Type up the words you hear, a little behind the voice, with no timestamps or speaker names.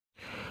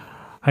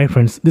Hi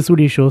friends, this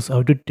video shows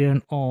how to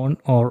turn on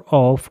or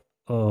off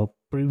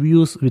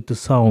previews with the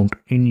sound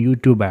in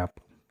YouTube app.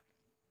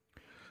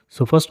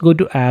 So first go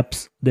to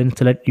apps, then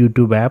select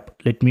YouTube app.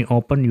 Let me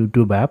open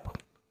YouTube app.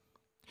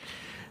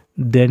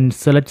 Then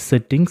select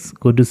settings,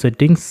 go to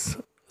settings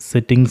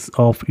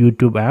of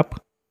YouTube app.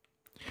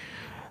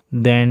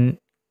 Then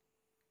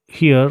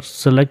here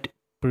select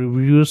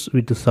previews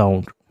with the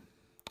sound.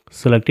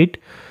 Select it.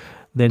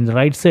 Then the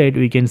right side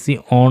we can see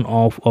on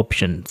off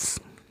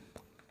options.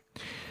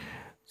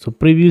 So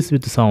previews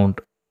with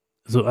sound.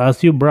 So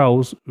as you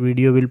browse,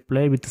 video will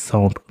play with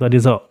sound. That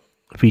is a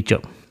feature.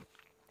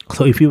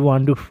 So if you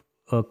want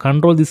to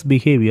control this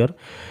behavior,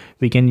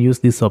 we can use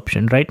this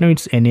option. Right now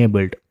it's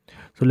enabled.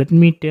 So let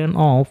me turn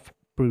off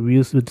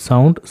previews with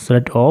sound.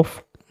 Select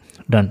off.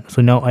 Done.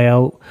 So now I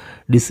have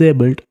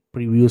disabled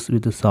previews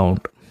with the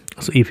sound.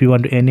 So if you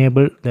want to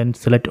enable, then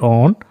select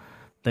on,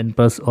 then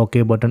press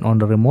OK button on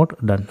the remote.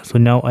 Done. So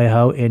now I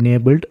have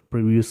enabled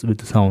previews with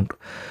the sound.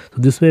 So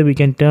this way we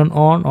can turn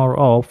on or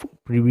off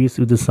previews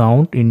with the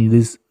sound in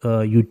this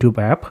YouTube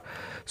app.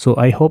 So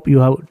I hope you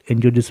have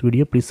enjoyed this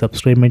video. Please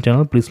subscribe my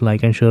channel. Please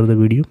like and share the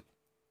video.